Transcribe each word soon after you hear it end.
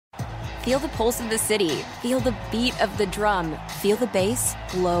Feel the pulse of the city. Feel the beat of the drum. Feel the bass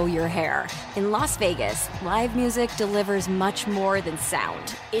blow your hair. In Las Vegas, live music delivers much more than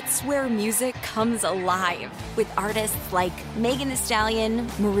sound. It's where music comes alive with artists like Megan Thee Stallion,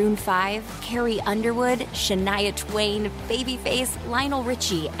 Maroon 5, Carrie Underwood, Shania Twain, Babyface, Lionel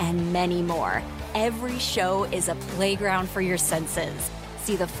Richie, and many more. Every show is a playground for your senses.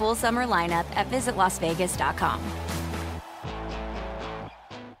 See the full summer lineup at visitlasvegas.com.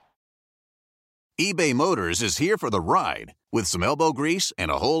 eBay Motors is here for the ride. With some elbow grease and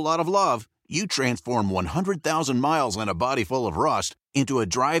a whole lot of love, you transform 100,000 miles and a body full of rust into a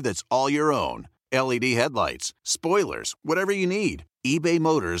drive that's all your own. LED headlights, spoilers, whatever you need, eBay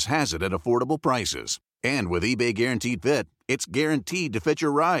Motors has it at affordable prices. And with eBay Guaranteed Fit, it's guaranteed to fit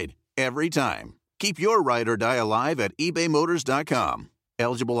your ride every time. Keep your ride or die alive at ebaymotors.com.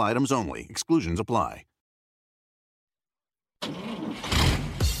 Eligible items only. Exclusions apply.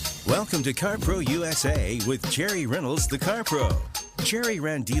 Welcome to CarPro USA with Jerry Reynolds, the CarPro. Jerry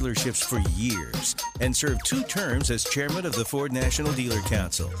ran dealerships for years and served 2 terms as chairman of the Ford National Dealer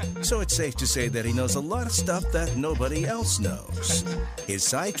Council. So it's safe to say that he knows a lot of stuff that nobody else knows. His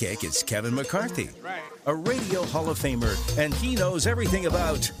sidekick is Kevin McCarthy, a radio Hall of Famer, and he knows everything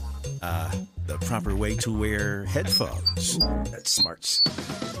about the proper way to wear headphones. That's smarts.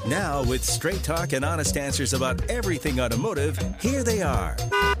 Now, with straight talk and honest answers about everything automotive, here they are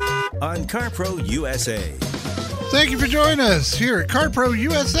on CarPro USA. Thank you for joining us here at CarPro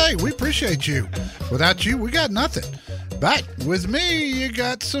USA. We appreciate you. Without you, we got nothing. But with me, you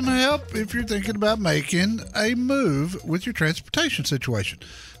got some help if you're thinking about making a move with your transportation situation.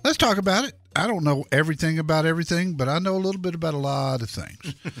 Let's talk about it. I don't know everything about everything, but I know a little bit about a lot of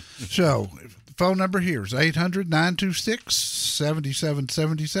things. So, the phone number here is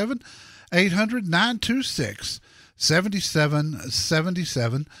 800-926-7777,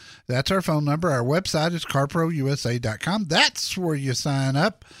 800-926-7777. That's our phone number. Our website is carprousa.com. That's where you sign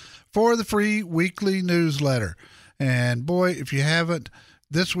up for the free weekly newsletter. And boy, if you haven't,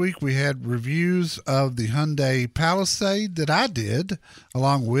 this week we had reviews of the Hyundai Palisade that I did,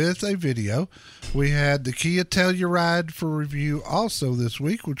 along with a video. We had the Kia Telluride for review also this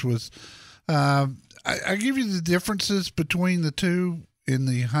week, which was, I give you the differences between the two in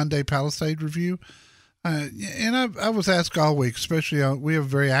the Hyundai Palisade review. And I was asked all week, especially we have a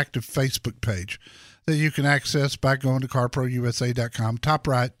very active Facebook page that you can access by going to carprousa.com. Top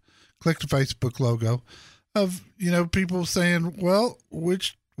right, click the Facebook logo. Of people saying, well,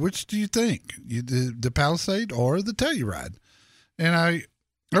 which do you think, the Palisade or the Telluride? And I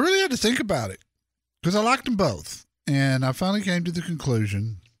really had to think about it because I liked them both, and I finally came to the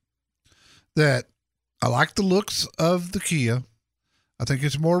conclusion that I like the looks of the Kia. I think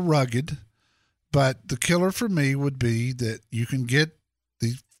it's more rugged, but the killer for me would be that you can get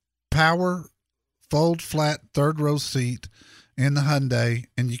the power fold flat third row seat in the Hyundai,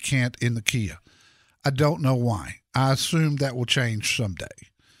 and you can't in the Kia. I don't know why. I assume that will change someday.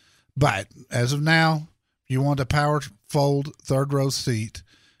 But as of now, if you want a power fold third row seat,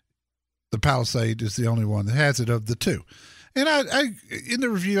 the Palisade is the only one that has it of the two. And I in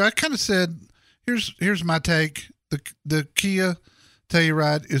the review, I kind of said, here's my take. The Kia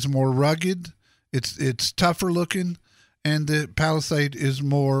Telluride is more rugged. It's tougher looking, and the Palisade is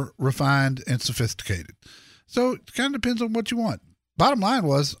more refined and sophisticated. So it kind of depends on what you want. Bottom line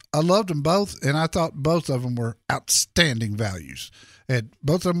was, I loved them both, and I thought both of them were outstanding values. And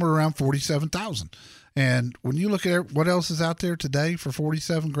both of them were around $47,000. And when you look at what else is out there today for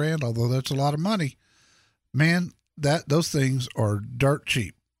 $47,000, although that's a lot of money, man, those things are dirt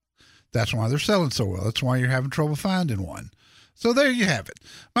cheap. That's why they're selling so well. That's why you're having trouble finding one. So there you have it.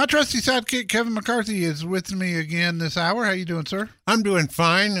 My trusty sidekick, Kevin McCarthy, is with me again this hour. How you doing, sir? I'm doing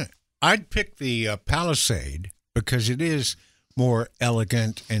fine. I'd pick the Palisade because it is more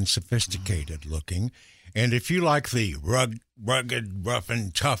elegant and sophisticated looking. And if you like the rugged, rough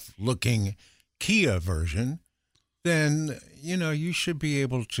and tough looking Kia version, then, you should be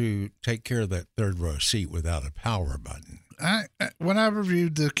able to take care of that third row seat without a power button. When I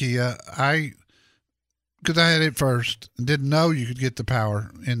reviewed the Kia, because I had it first and didn't know you could get the power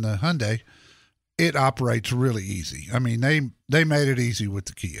in the Hyundai, it operates really easy. I mean, they made it easy with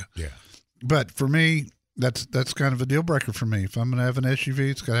the Kia. Yeah. But for me, that's kind of a deal breaker for me. If I'm going to have an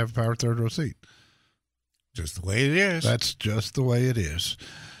SUV, it's got to have a power third row seat. Just the way it is. That's just the way it is.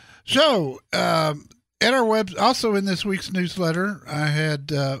 So, at our web, also in this week's newsletter, I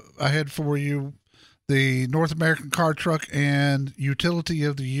had for you the North American Car, Truck, and Utility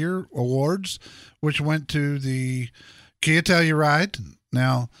of the Year awards, which went to the Kia Telluride.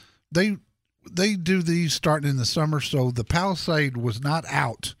 Now, they do these starting in the summer, so the Palisade was not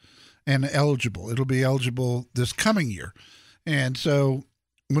out and eligible. It'll be eligible this coming year. And so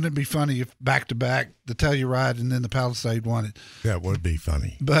wouldn't it be funny if back-to-back, the Telluride and then the Palisade won it? That would be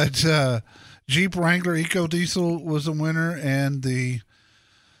funny. But Jeep Wrangler EcoDiesel was the winner, and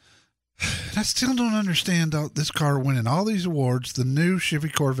I still don't understand this car winning all these awards, the new Chevy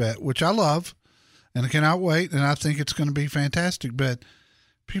Corvette, which I love, and I cannot wait, and I think it's going to be fantastic. But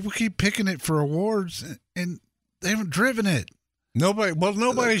people keep picking it for awards, and they haven't driven it.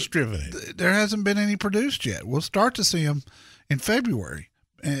 Nobody's driven it. There hasn't been any produced yet. We'll start to see them in February.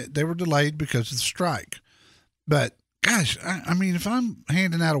 They were delayed because of the strike. But, gosh, I mean, if I'm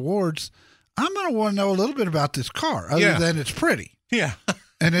handing out awards, I'm going to want to know a little bit about this car, other than it's pretty. Yeah.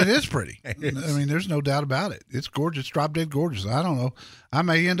 And it is pretty. I mean, there's no doubt about it. It's gorgeous, drop dead gorgeous. I don't know. I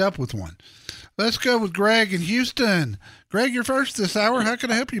may end up with one. Let's go with Greg in Houston. Greg, you're first this hour. How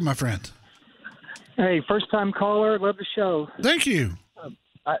can I help you, my friend? Hey, first-time caller. Love the show. Thank you.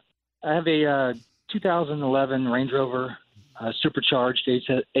 I have a 2011 Range Rover supercharged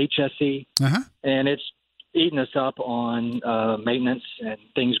HSE, and it's eating us up on maintenance and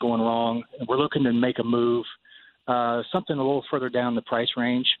things going wrong. We're looking to make a move, something a little further down the price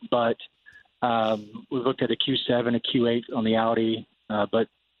range, but we looked at a Q7, a Q8 on the Audi, but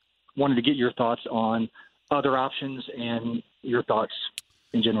wanted to get your thoughts on other options and your thoughts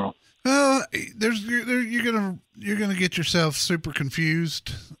in general. You're gonna get yourself super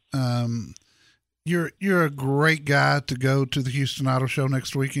confused. You're a great guy to go to the Houston Auto Show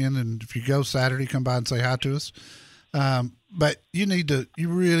next weekend, and if you go Saturday, come by and say hi to us. But you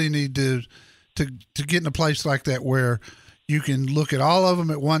really need to get in a place like that where you can look at all of them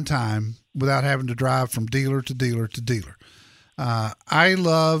at one time without having to drive from dealer to dealer to dealer. I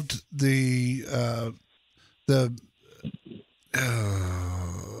loved the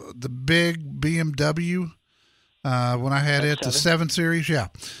big BMW when I had it, the 7 Series. Yeah,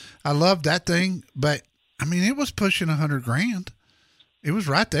 I loved that thing, but I mean, it was pushing $100,000. It was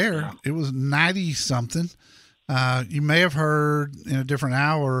right there. Yeah. It was 90 something. You may have heard in a different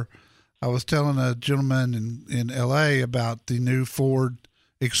hour, I was telling a gentleman in LA about the new Ford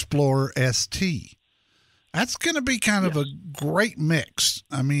Explorer ST. That's going to be kind of a great mix.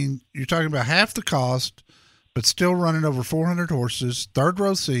 I mean, you're talking about half the cost, but still running over 400 horses, third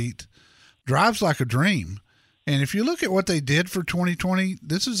row seat, drives like a dream. And if you look at what they did for 2020,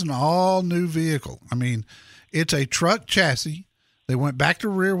 this is an all new vehicle. I mean, it's a truck chassis. They went back to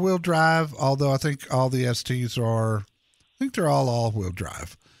rear wheel drive, although I think all the STs they're all wheel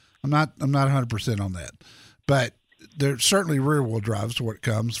drive. I'm not 100% on that, but they're certainly rear wheel drive is what it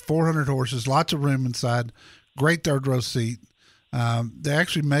comes. 400 horses, lots of room inside, great third row seat. They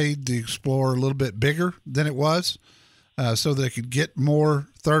actually made the Explorer a little bit bigger than it was, so they could get more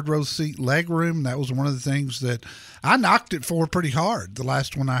third row seat leg room. That was one of the things that I knocked it for pretty hard. The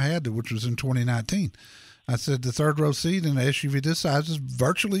last one I had, which was in 2019, I said the third row seat in an SUV this size is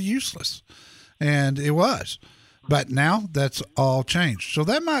virtually useless, and it was. But now that's all changed. So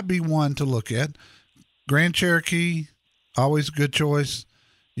that might be one to look at. Grand Cherokee, always a good choice.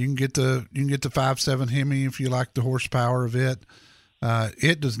 You can get the 5.7 Hemi if you like the horsepower of it.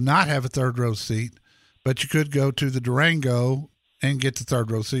 It does not have a third row seat, but you could go to the Durango and get the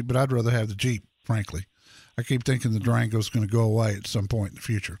third row seat. But I'd rather have the Jeep, frankly. I keep thinking the Durango is going to go away at some point in the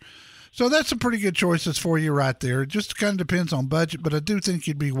future. So that's some pretty good choices for you right there. It just kind of depends on budget, but I do think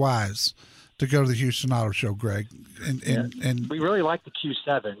you'd be wise to go to the Houston Auto Show, Greg. And we really like the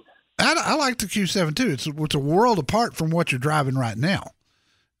Q7. I like the Q7 too. It's a world apart from what you're driving right now.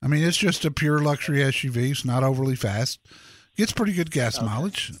 I mean, it's just a pure luxury SUV. It's not overly fast. Gets pretty good gas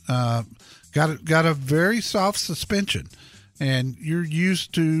mileage. Got a very soft suspension, and you're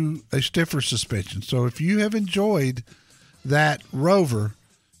used to a stiffer suspension. So if you have enjoyed that Rover,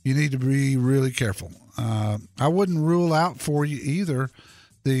 you need to be really careful. I wouldn't rule out for you either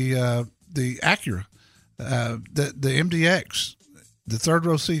the Acura, the MDX. The third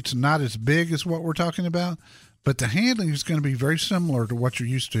row seat's not as big as what we're talking about, but the handling is going to be very similar to what you're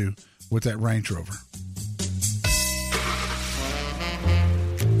used to with that Range Rover.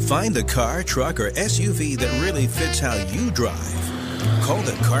 Find the car, truck, or SUV that really fits how you drive. Call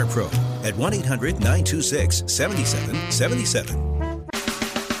the Car Pro at 1-800-926-7777.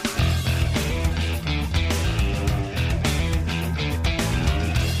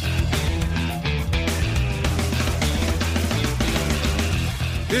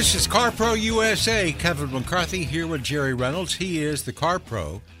 This is CarPro USA. Kevin McCarthy here with Jerry Reynolds. He is the Car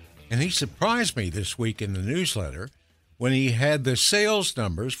Pro, and he surprised me this week in the newsletter when he had the sales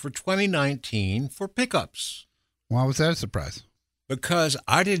numbers for 2019 for pickups. Why was that a surprise? Because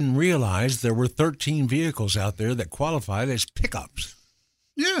I didn't realize there were 13 vehicles out there that qualified as pickups.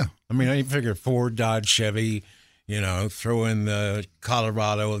 Yeah. I mean, I figure Ford, Dodge, Chevy, throw in the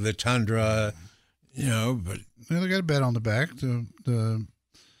Colorado, the Tundra, but. Well, they got a bed on the back.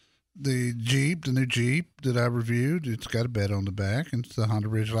 The Jeep, the new Jeep that I reviewed, it's got a bed on the back, and the Honda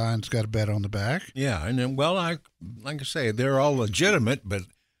Ridgeline's got a bed on the back. Yeah, and then, like I say, they're all legitimate, but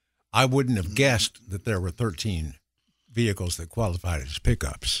I wouldn't have guessed that there were 13 vehicles that qualified as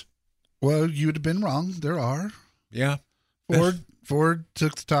pickups. Well, you'd have been wrong. There are. Yeah. Ford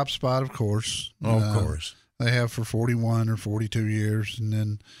took the top spot, of course. Of course. They have for 41 or 42 years, and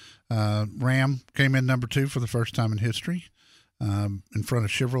then Ram came in number 2 for the first time in history. In front of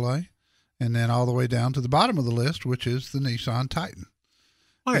Chevrolet, and then all the way down to the bottom of the list, which is the Nissan Titan.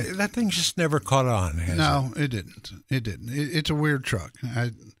 That thing just never caught on, has it didn't. It didn't. It's a weird truck. I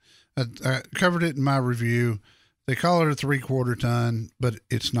covered it in my review. They call it a 3/4 ton, but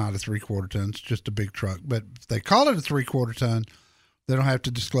it's not a 3/4 ton. It's just a big truck. But if they call it a 3/4 ton, they don't have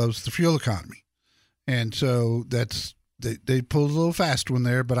to disclose the fuel economy. And so they pulled a little fast one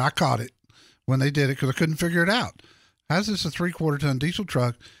there, but I caught it when they did it because I couldn't figure it out. How's this a 3/4 ton diesel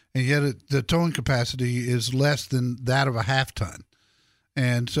truck, and yet the towing capacity is less than that of a 1/2 ton?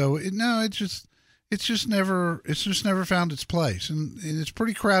 And so it's just never found its place, and it's a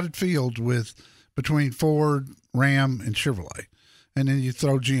pretty crowded field between Ford, Ram, and Chevrolet, and then you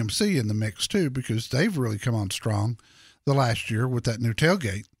throw GMC in the mix too because they've really come on strong the last year with that new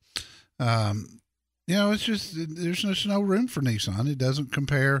tailgate. It's just there's just no room for Nissan. It doesn't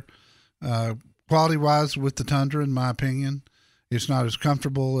compare. Quality-wise with the Tundra, in my opinion, it's not as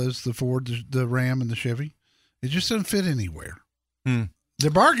comfortable as the Ford, the Ram, and the Chevy. It just doesn't fit anywhere.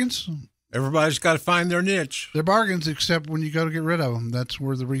 They're bargains. Everybody's got to find their niche. They're bargains, except when you go to get rid of them. That's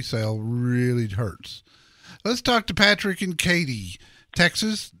where the resale really hurts. Let's talk to Patrick in Katy,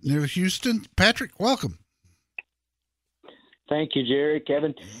 Texas, near Houston. Patrick, welcome. Thank you, Jerry.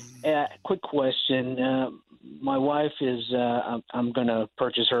 Kevin, quick question. My wife is, I'm going to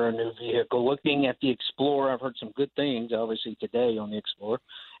purchase her a new vehicle. Looking at the Explorer, I've heard some good things, obviously, today on the Explorer.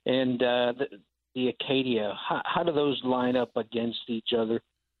 And the Acadia, how do those line up against each other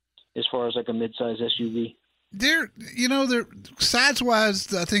as far as like a midsize SUV? They're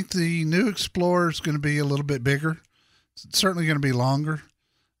size-wise, I think the new Explorer is going to be a little bit bigger. It's certainly going to be longer.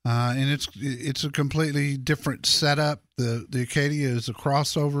 And it's a completely different setup. The Acadia is a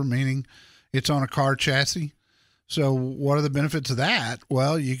crossover, meaning it's on a car chassis. So what are the benefits of that?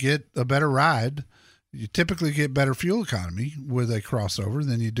 Well, you get a better ride. You typically get better fuel economy with a crossover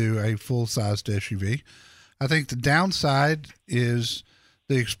than you do a full-sized SUV. I think the downside is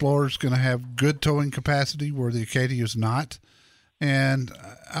the Explorer is going to have good towing capacity where the Acadia is not. And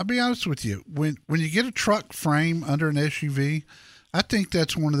I'll be honest with you, when you get a truck frame under an SUV, I think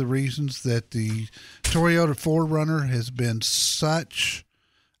that's one of the reasons that the Toyota 4Runner has been such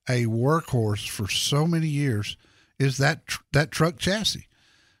a workhorse for so many years is that truck chassis.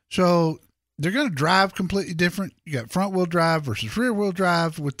 So they're going to drive completely different. You got front wheel drive versus rear wheel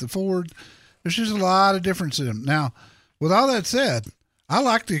drive with the Ford. There's just a lot of difference in them. Now, with all that said, I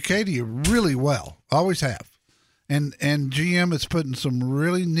like the Acadia really well. Always have. And GM is putting some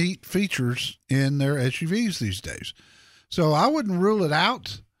really neat features in their SUVs these days. So I wouldn't rule it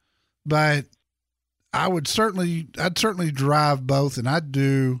out, but I'd certainly drive both, and I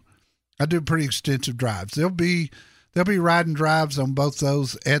do pretty extensive drives. There'll be riding drives on both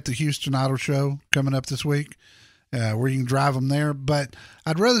those at the Houston Auto Show coming up this week, where you can drive them there. But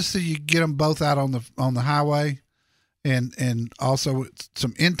I'd rather see you get them both out on the highway, and also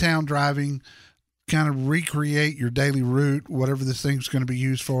some in-town driving, kind of recreate your daily route, whatever this thing's going to be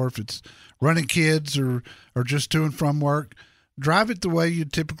used for. If it's running kids or just to and from work, drive it the way you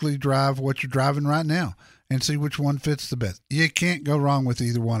typically drive what you're driving right now and see which one fits the best. You can't go wrong with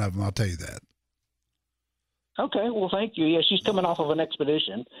either one of them, I'll tell you that. Okay, well, thank you. Yeah, she's coming off of an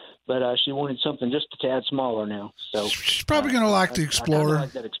Expedition, but she wanted something just a tad smaller now. So she's probably going to like the Explorer. I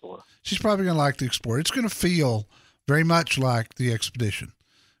like that Explorer. She's probably going to like the Explorer. It's going to feel very much like the Expedition,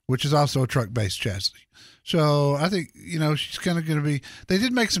 which is also a truck-based chassis. So I think, she's kind of going to be – they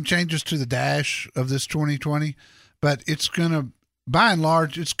did make some changes to the dash of this 2020, but it's going to – by and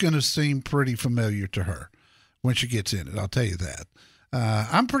large, it's going to seem pretty familiar to her when she gets in it. I'll tell you that.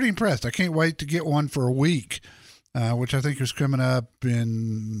 I'm pretty impressed. I can't wait to get one for a week, which I think is coming up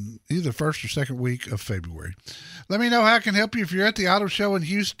in either the first or second week of February. Let me know how I can help you. If you're at the auto show in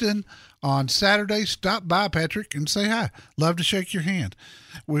Houston on Saturday, stop by, Patrick, and say hi. Love to shake your hand.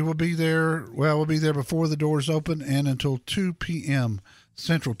 We will be there. Well, we'll be there before the doors open and until 2 p.m.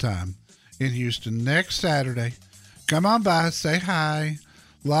 Central Time in Houston next Saturday. Come on by, say hi.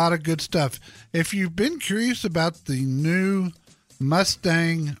 A lot of good stuff. If you've been curious about the new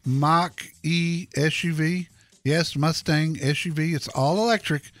Mustang Mach-E SUV. Yes, Mustang SUV. It's all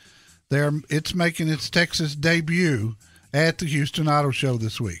electric. It's making its Texas debut at the Houston Auto Show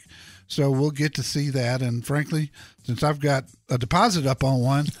this week. So we'll get to see that. And frankly, since I've got a deposit up on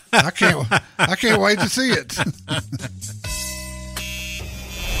one, I can't wait to see it.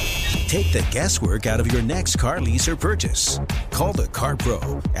 Take the guesswork out of your next car lease or purchase. Call the Car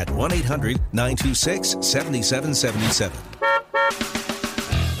Pro at 1-800-926-7777.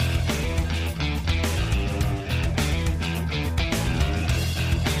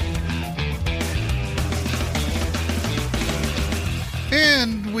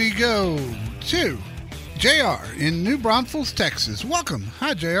 And we go to JR in New Braunfels, Texas. Welcome.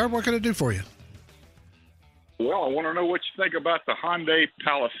 Hi, JR. What can I do for you? Well, I want to know what you think about the Hyundai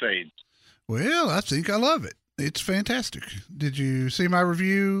Palisade. Well, I think I love it. It's fantastic. Did you see my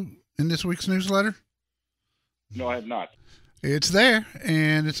review in this week's newsletter? No, I have not. It's there,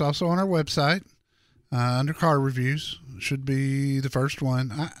 and it's also on our website under car reviews. Should be the first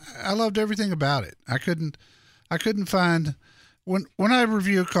one. I loved everything about it. I couldn't find when I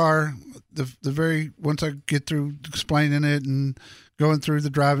review a car, once I get through explaining it and going through the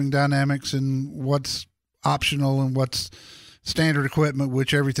driving dynamics and what's optional and what's standard equipment,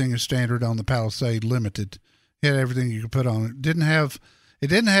 which everything is standard on the Palisade Limited. It had everything you could put on it. It didn't have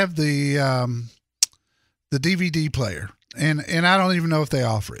the DVD player, and I don't even know if they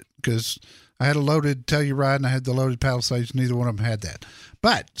offer it, because I had a loaded Telluride and I had the loaded Palisades. Neither one of them had that,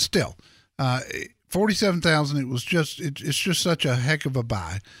 but still, $47,000. It's just such a heck of a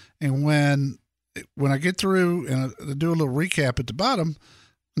buy. And when I get through and I do a little recap at the bottom,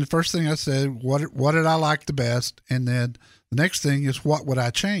 the first thing I said, what did I like the best? And then the next thing is, what would I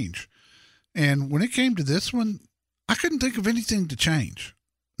change? And when it came to this one, I couldn't think of anything to change.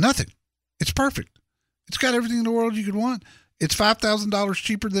 Nothing. It's perfect. It's got everything in the world you could want. It's $5,000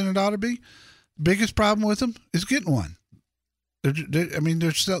 cheaper than it ought to be. Biggest problem with them is getting one.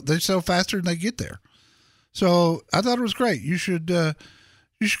 They sell faster than they get there. So I thought it was great. You should go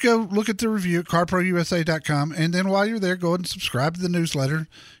look at the review at carprousa.com, and then while you're there, go ahead and subscribe to the newsletter.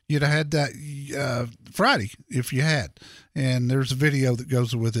 You'd have had that Friday if you had, and there's a video that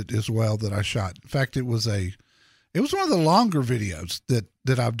goes with it as well that I shot. In fact, it was one of the longer videos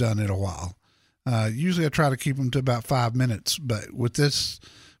that I've done in a while. Usually I try to keep them to about 5 minutes, but with this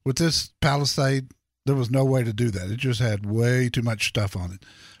Palisade, there was no way to do that. It just had way too much stuff on it.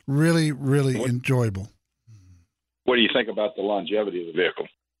 Really, really enjoyable. What do you think about the longevity of the vehicle?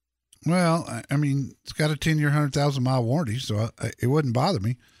 Well, I mean, it's got a 10-year, 100,000-mile warranty, so it wouldn't bother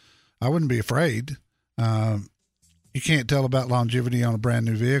me. I wouldn't be afraid. You can't tell about longevity on a brand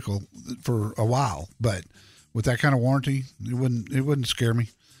new vehicle for a while, but with that kind of warranty, it wouldn't scare me.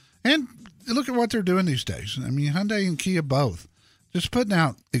 And look at what they're doing these days. I mean, Hyundai and Kia both just putting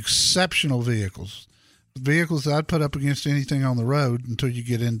out exceptional vehicles that I'd put up against anything on the road until you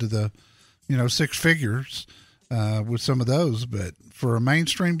get into the, six figures with some of those. But for a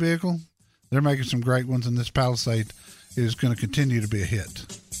mainstream vehicle, they're making some great ones, and this Palisade is going to continue to be a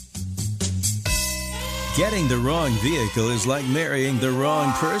hit. Getting the wrong vehicle is like marrying the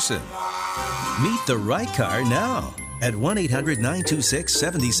wrong person. Meet the right car now at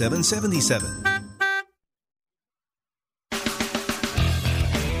 1-800-926-7777.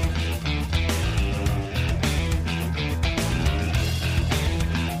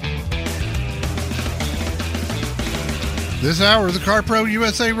 This hour of the CarPro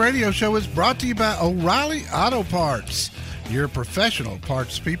USA radio show is brought to you by O'Reilly Auto Parts, your professional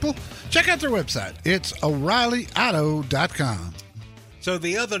parts people. Check out their website. It's O'ReillyAuto.com. So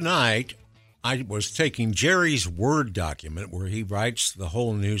the other night, I was taking Jerry's Word document where he writes the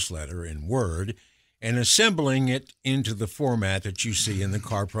whole newsletter in Word and assembling it into the format that you see in the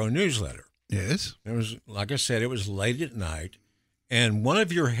CarPro newsletter. Yes. It was, like I said, it was late at night. And one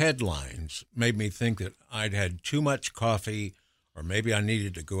of your headlines made me think that I'd had too much coffee, or maybe I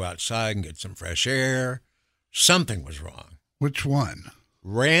needed to go outside and get some fresh air. Something was wrong. Which one?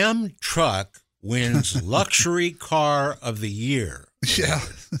 Ram truck wins luxury car of the year. Yeah.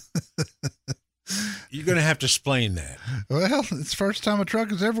 You're going to have to explain that. Well, it's the first time a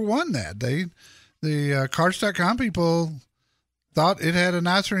truck has ever won that. The Cars.com people thought it had a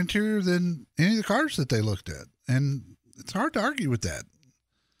nicer interior than any of the cars that they looked at. And it's hard to argue with that.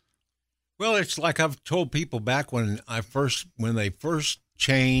 Well, it's like I've told people back when they first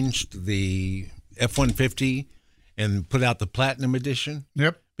changed the F-150 and put out the Platinum Edition.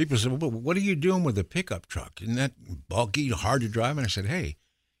 Yep. People said, well, what are you doing with a pickup truck? Isn't that bulky, hard to drive? And I said, hey,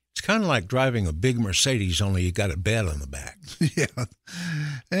 it's kind of like driving a big Mercedes, only you got a bed on the back. Yeah.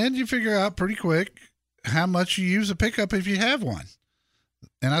 And you figure out pretty quick, how much you use a pickup if you have one.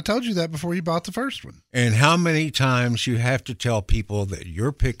 And I told you that before you bought the first one. And how many times you have to tell people that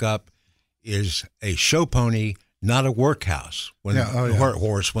your pickup is a show pony, not a workhouse,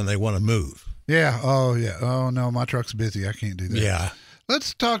 workhorse when they want to move. Yeah. Oh, yeah. Oh, no, my truck's busy. I can't do that. Yeah.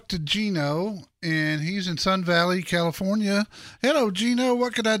 Let's talk to Gino, and he's in Sun Valley, California. Hello, Gino.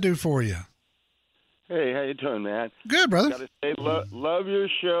 What could I do for you? Hey, how you doing, man? Good, brother. Gotta say, love your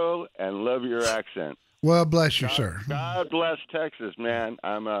show and love your accent. Well, bless you, sir. God bless Texas, man.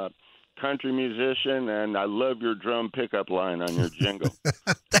 I'm a country musician, and I love your drum pickup line on your jingle.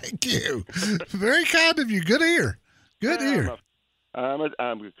 Thank you. Very kind of you. Good ear. Good ear. I'm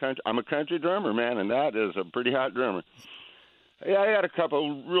a country drummer, man, and that is a pretty hot drummer. Yeah, I had a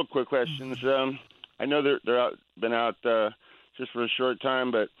couple real quick questions. I know they're been out just for a short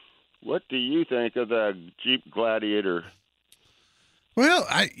time, but what do you think of the Jeep Gladiator? Well,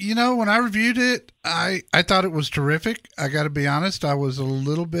 when I reviewed it, I thought it was terrific. I got to be honest, I was a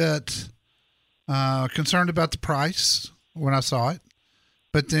little bit concerned about the price when I saw it.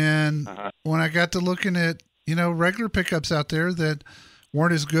 But then when I got to looking at, regular pickups out there that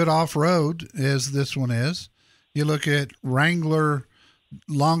weren't as good off-road as this one is, you look at Wrangler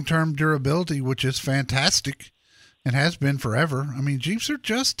long-term durability, which is fantastic and has been forever. I mean, Jeeps are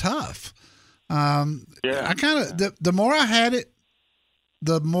just tough. I kind of, the more I had it,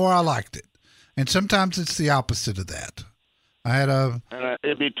 the more I liked it. And sometimes it's the opposite of that.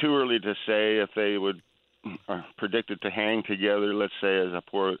 It'd be too early to say if they would predict it to hang together, let's say, as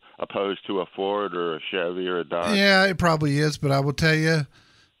opposed to a Ford or a Chevy or a Dodge. Yeah, it probably is. But I will tell you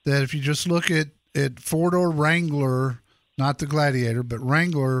that if you just look at four-door Wrangler, not the Gladiator, but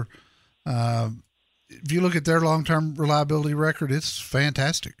Wrangler, if you look at their long-term reliability record, it's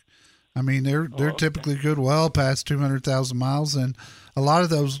fantastic. I mean, they're typically good well past 200,000 miles, and a lot of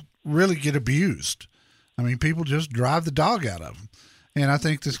those really get abused. I mean, people just drive the dog out of them. And I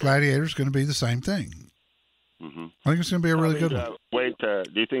think this Gladiator is going to be the same thing. Mm-hmm. I think it's going to be a really good one. Do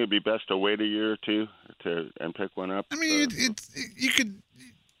you think it'd be best to wait a year or two and pick one up? I mean,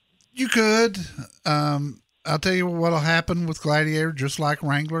 you could. I'll tell you what'll happen with Gladiator, just like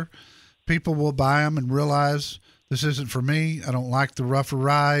Wrangler. People will buy them and realize this isn't for me. I don't like the rougher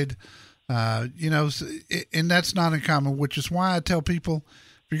ride. And that's not uncommon, which is why I tell people,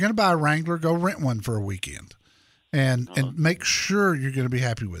 if you're going to buy a Wrangler, go rent one for a weekend and make sure you're going to be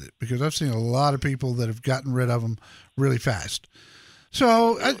happy with it, because I've seen a lot of people that have gotten rid of them really fast.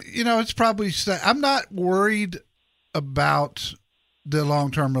 So, it's probably, I'm not worried about the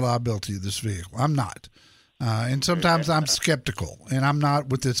long-term reliability of this vehicle. I'm not. And sometimes I'm skeptical, and I'm not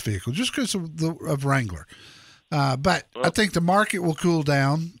with this vehicle just because of Wrangler. But I think the market will cool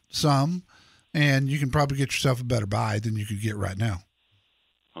down some, and you can probably get yourself a better buy than you could get right now.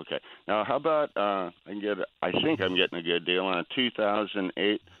 Okay. Now, how about I think I'm getting a good deal on a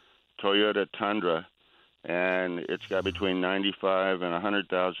 2008 Toyota Tundra, and it's got between 95 and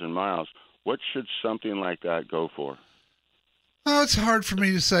 100,000 miles. What should something like that go for? Oh, it's hard for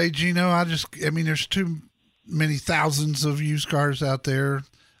me to say, Gino. There's too many thousands of used cars out there.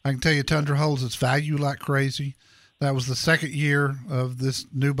 I can tell you Tundra holds its value like crazy. That was the second year of this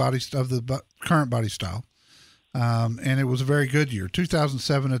new of the current body style. And it was a very good year.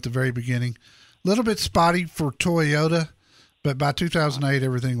 2007 at the very beginning. A little bit spotty for Toyota, but by 2008,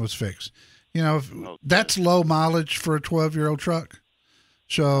 everything was fixed. That's low mileage for a 12-year-old truck.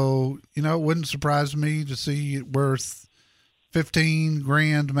 So, it wouldn't surprise me to see it worth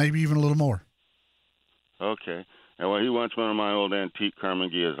 $15,000, maybe even a little more. Okay. And he wants one of my old antique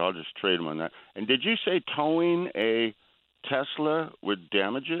Karmann Ghias. I'll just trade him on that. And did you say towing a Tesla would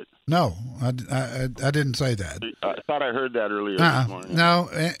damage it? No, I didn't say that. I thought I heard that earlier this morning. No,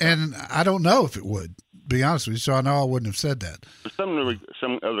 and I don't know if it would, be honest with you, so I know I wouldn't have said that.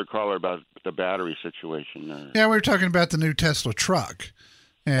 Some other caller about the battery situation. Yeah, we were talking about the new Tesla truck.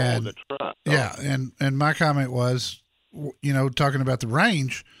 And, the truck. Yeah, and my comment was, talking about the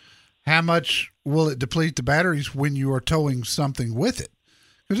range, how much will it deplete the batteries when you are towing something with it?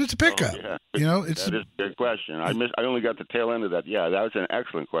 Because it's a pickup. That is a good question. I only got the tail end of that. Yeah, that was an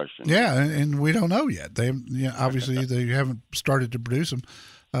excellent question. Yeah, and we don't know yet. Obviously they haven't started to produce them.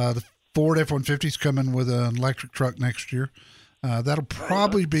 The Ford F-150 is coming with an electric truck next year. That'll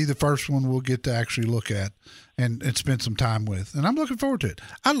probably be the first one we'll get to actually look at and spend some time with. And I'm looking forward to it.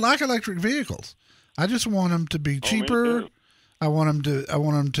 I like electric vehicles. I just want them to be cheaper. I want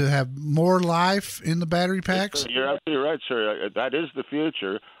them to have more life in the battery packs. You're absolutely right, sir. That is the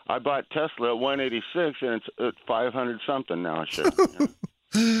future. I bought Tesla at 186, and it's at 500 something now, sir.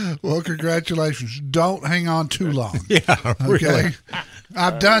 Well, congratulations. Don't hang on too long. Yeah, really. Okay.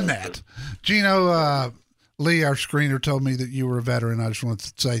 I've done that. Gino Lee, our screener, told me that you were a veteran. I just want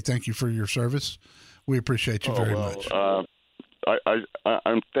to say thank you for your service. We appreciate you very much.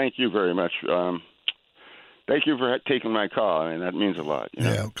 Thank you very much. Thank you for taking my call. I mean, that means a lot. You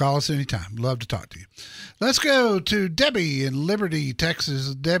know? Yeah, call us anytime. Love to talk to you. Let's go to Debbie in Liberty,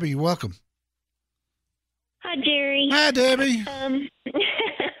 Texas. Debbie, welcome. Hi, Jerry. Hi, Debbie.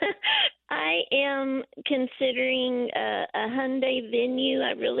 I am considering a Hyundai Venue.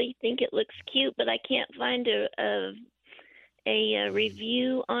 I really think it looks cute, but I can't find a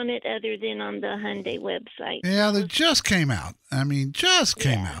review on it other than on the Hyundai website. Yeah, they just came out. I mean,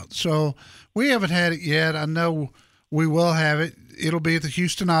 came out. So we haven't had it yet. I know we will have it. It'll be at the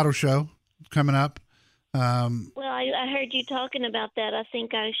Houston Auto Show coming up. Well, I heard you talking about that. I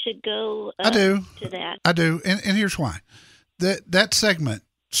think I should go I do. to that. I do. And here's why. That segment,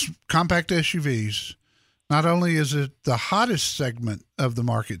 compact SUVs, not only is it the hottest segment of the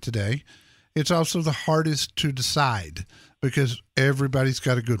market today, it's also the hardest to decide because everybody's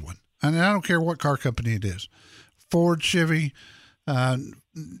got a good one. And I don't care what car company it is. Ford, Chevy,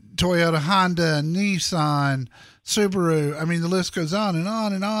 Toyota, Honda, Nissan, Subaru. I mean, the list goes on and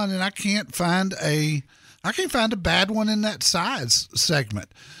on and on, and I can't find a bad one in that size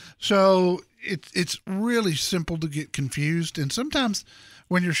segment. So it's really simple to get confused. And sometimes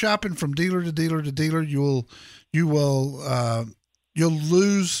when you're shopping from dealer to dealer to dealer, you'll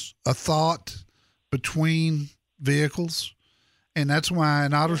lose a thought between vehicles. And that's why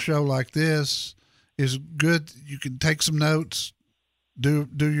an auto show like this is good. You can take some notes,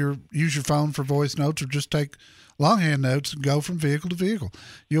 use your phone for voice notes, or just take longhand notes and go from vehicle to vehicle.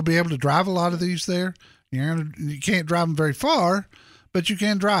 You'll be able to drive a lot of these there. You can't drive them very far, but you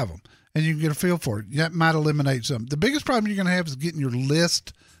can drive them, and you can get a feel for it. That might eliminate some. The biggest problem you're going to have is getting your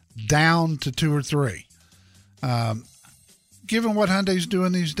list down to 2 or 3. Given what Hyundai's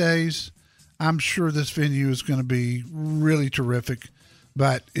doing these days, I'm sure this Venue is going to be really terrific,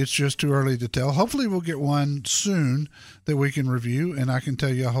 but it's just too early to tell. Hopefully we'll get one soon that we can review, and I can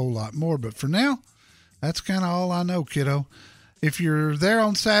tell you a whole lot more. But for now, that's kind of all I know, kiddo. If you're there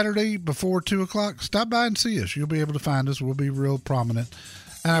on Saturday before 2 o'clock, stop by and see us. You'll be able to find us. We'll be real prominent,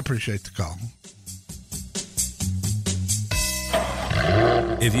 and I appreciate the call.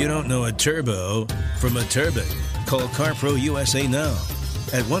 If you don't know a turbo from a turbine, call CarPro USA now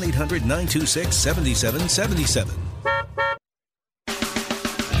at 1-800-926-7777.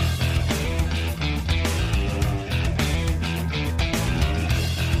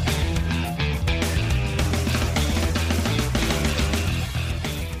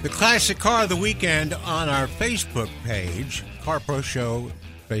 The classic car of the weekend on our Facebook page, CarPro Show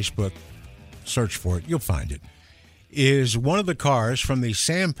Facebook, search for it, you'll find it, is one of the cars from the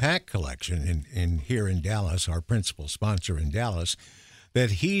Sam Pack collection in here in Dallas, our principal sponsor in Dallas,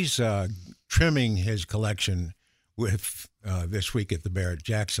 that he's trimming his collection with this week at the Barrett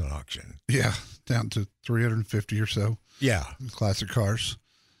Jackson auction. Yeah, down to 350 or so. Yeah. Classic cars.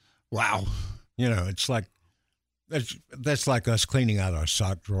 Wow. You know, it's like, that's like us cleaning out our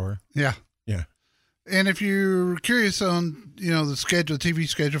sock drawer. Yeah. Yeah. And if you're curious on, the schedule, the TV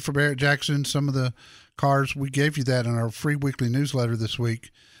schedule for Barrett Jackson, some of the cars, we gave you that in our free weekly newsletter this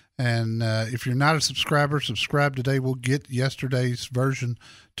week. And if you're not a subscriber, subscribe today. We'll get yesterday's version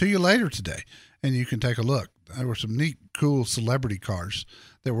to you later today, and you can take a look. There were some neat, cool celebrity cars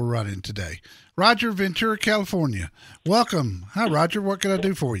that were running today. Roger, Ventura, California. Welcome. Hi, Roger. What can I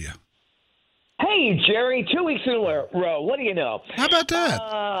do for you? Hey, Jerry, 2 weeks in a row. What do you know? How about that?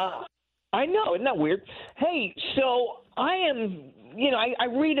 I know. Isn't that weird? Hey, so I am, I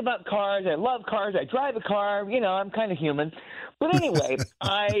read about cars. I love cars. I drive a car. I'm kind of human. But anyway,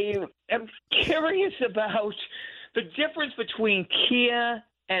 I am curious about the difference between Kia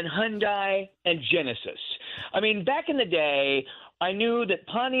and Hyundai and Genesis. I mean, back in the day, I knew that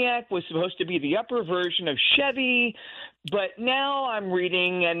Pontiac was supposed to be the upper version of Chevy, but now I'm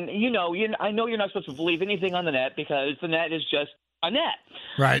reading, and I know you're not supposed to believe anything on the net because the net is just a net.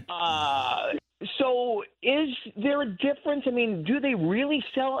 Right. So is there a difference? I mean, do they really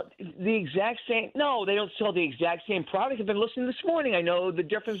sell the exact same? No, they don't sell the exact same product. I've been listening this morning. I know the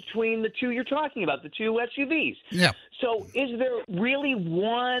difference between the two you're talking about, the two SUVs. Yeah. So is there really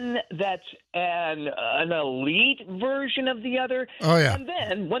one that's an elite version of the other? Oh, yeah. And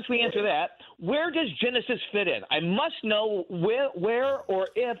then once we answer that, where does Genesis fit in? I must know where or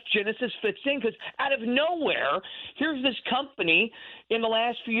if Genesis fits in, because out of nowhere, here's this company in the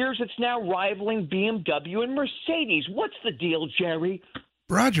last few years that's now rivaling BMW and Mercedes. What's the deal, Jerry?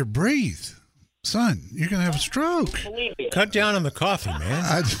 Roger, breathe. Son, you're going to have a stroke. Believe me. Cut down on the coffee,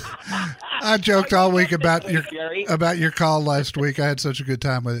 man. I joked all week about your call last week. I had such a good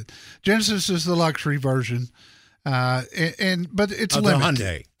time with it. Genesis is the luxury version, but it's limited.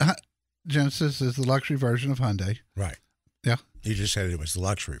 The Hyundai. Genesis is the luxury version of Hyundai. Right. Yeah. You just said it was the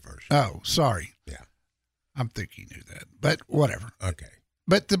luxury version. Oh, sorry. Yeah. I'm thinking you knew that, but whatever. Okay.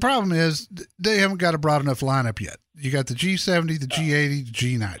 But the problem is they haven't got a broad enough lineup yet. You got the G70, the G80, the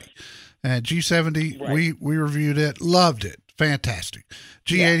G90. And G70, right. we reviewed it, loved it, fantastic.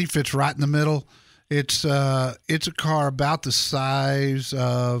 G80 fits right in the middle. It's a car about the size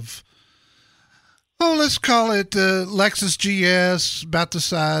of, let's call it Lexus GS, about the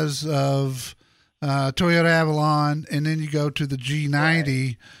size of Toyota Avalon, and then you go to the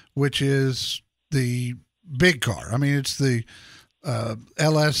G90, which is the big car. I mean, it's the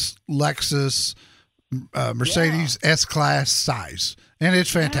LS Lexus Mercedes S-Class size, and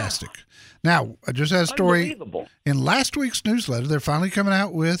it's fantastic. Now, I just had a story in last week's newsletter. They're finally coming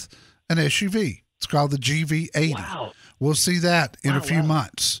out with an SUV. It's called the GV80. Wow. We'll see that in a few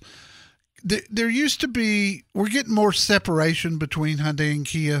months. There used to be, we're getting more separation between Hyundai and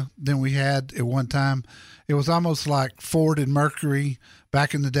Kia than we had at one time. It was almost like Ford and Mercury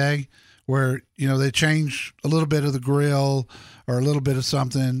back in the day where, they change a little bit of the grille or a little bit of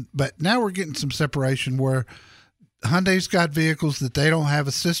something. But now we're getting some separation where Hyundai's got vehicles that they don't have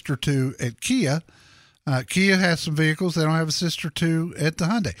a sister to at Kia. Kia has some vehicles they don't have a sister to at the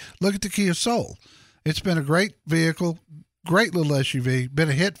Hyundai. Look at the Kia Soul. It's been a great vehicle, great little SUV, been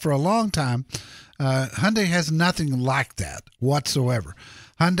a hit for a long time. Hyundai has nothing like that whatsoever.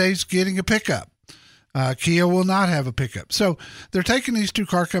 Hyundai's getting a pickup. Kia will not have a pickup. So they're taking these two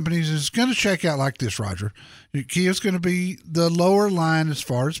car companies. It's going to shake out like this, Roger. Kia's going to be the lower line as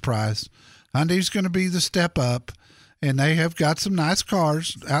far as price. Hyundai's going to be the step up. And they have got some nice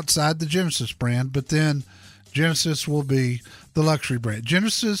cars outside the Genesis brand, but then Genesis will be the luxury brand.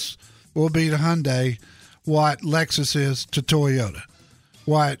 Genesis will be to Hyundai what Lexus is to Toyota,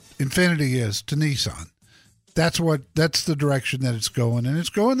 what Infiniti is to Nissan. That's the direction that it's going, and it's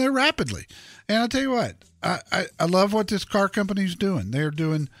going there rapidly. And I'll tell you what, I love what this car company's doing. They're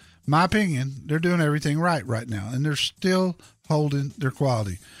doing, my opinion, they're doing everything right now, and they're still holding their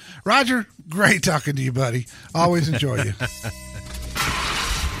quality. Roger, great talking to you, buddy. Always enjoy you.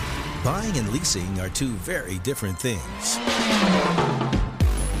 Buying and leasing are two very different things.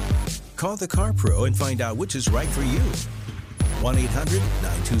 Call the Car Pro and find out which is right for you.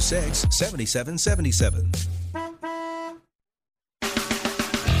 1-800-926-7777.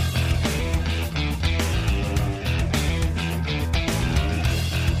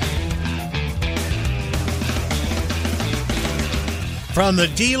 From the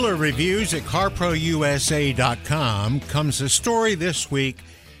dealer reviews at CarProUSA.com comes a story this week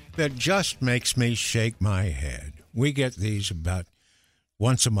that just makes me shake my head. We get these about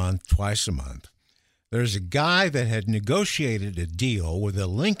once a month, twice a month. There's a guy that had negotiated a deal with a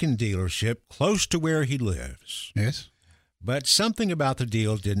Lincoln dealership close to where he lives. Yes. But something about the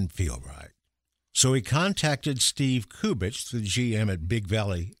deal didn't feel right. So he contacted Steve Kubich, the GM at Big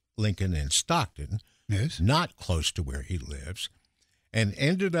Valley Lincoln in Stockton, yes, not close to where he lives, and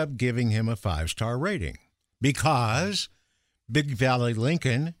ended up giving him a 5-star rating because Big Valley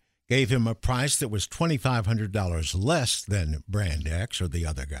Lincoln gave him a price that was $2,500 less than Brand X or the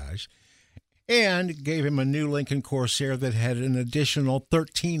other guys, and gave him a new Lincoln Corsair that had an additional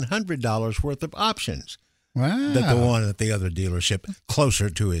 $1,300 worth of options. Wow. That the one at the other dealership closer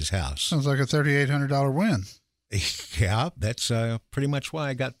to his house. Sounds like a $3,800 win. Yeah, that's pretty much why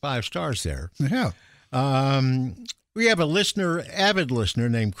I got 5 stars there. Yeah. We have a avid listener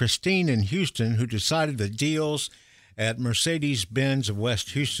named Christine in Houston who decided the deals at Mercedes-Benz of West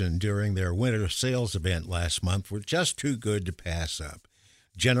Houston during their winter sales event last month were just too good to pass up.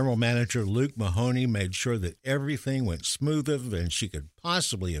 General Manager Luke Mahoney made sure that everything went smoother than she could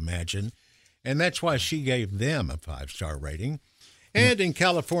possibly imagine, and that's why she gave them a 5-star rating. And in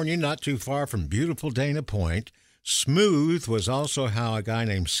California, not too far from beautiful Dana Point, smooth was also how a guy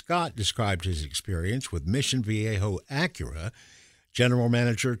named Scott described his experience with Mission Viejo Acura. General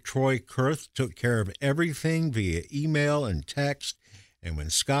Manager Troy Kurth took care of everything via email and text, and when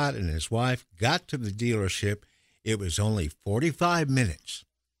Scott and his wife got to the dealership, it was only 45 minutes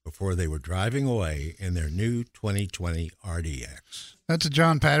before they were driving away in their new 2020 RDX. That's a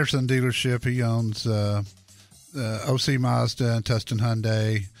John Patterson dealership. He owns OC Mazda and Tustin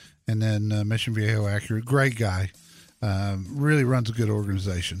Hyundai, and then Mission Viejo Acura. Great guy. Really runs a good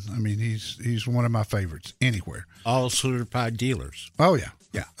organization. I mean, he's one of my favorites anywhere. All certified dealers. Oh, yeah.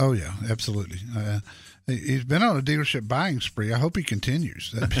 Yeah. Oh, yeah, absolutely. He's been on a dealership buying spree. I hope he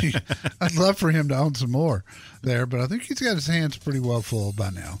continues. I'd love for him to own some more there, but I think he's got his hands pretty well full by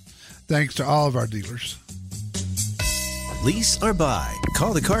now. Thanks to all of our dealers. Lease or buy.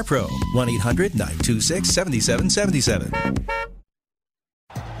 Call the Car Pro. 1-800-926-7777.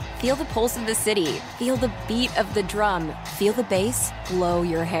 Feel the pulse of the city. Feel the beat of the drum. Feel the bass blow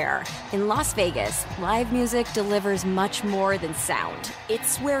your hair. In Las Vegas, live music delivers much more than sound.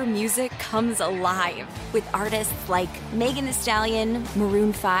 It's where music comes alive. With artists like Megan Thee Stallion,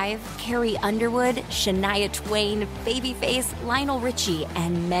 Maroon 5, Carrie Underwood, Shania Twain, Babyface, Lionel Richie,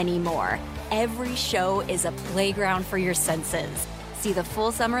 and many more. Every show is a playground for your senses. See the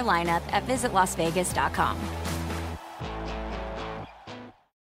full summer lineup at visitlasvegas.com.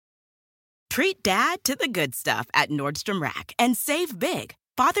 Treat Dad to the good stuff at Nordstrom Rack and save big.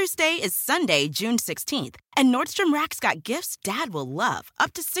 Father's Day is Sunday, June 16th, and Nordstrom Rack's got gifts Dad will love,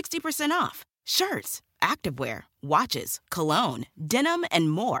 up to 60% off. Shirts, activewear, watches, cologne, denim, and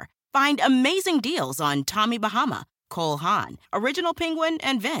more. Find amazing deals on Tommy Bahama, Cole Haan, Original Penguin,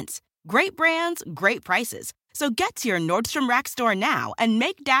 and Vince. Great brands, great prices. So get to your Nordstrom Rack store now and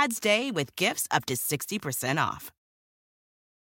make Dad's day with gifts up to 60% off.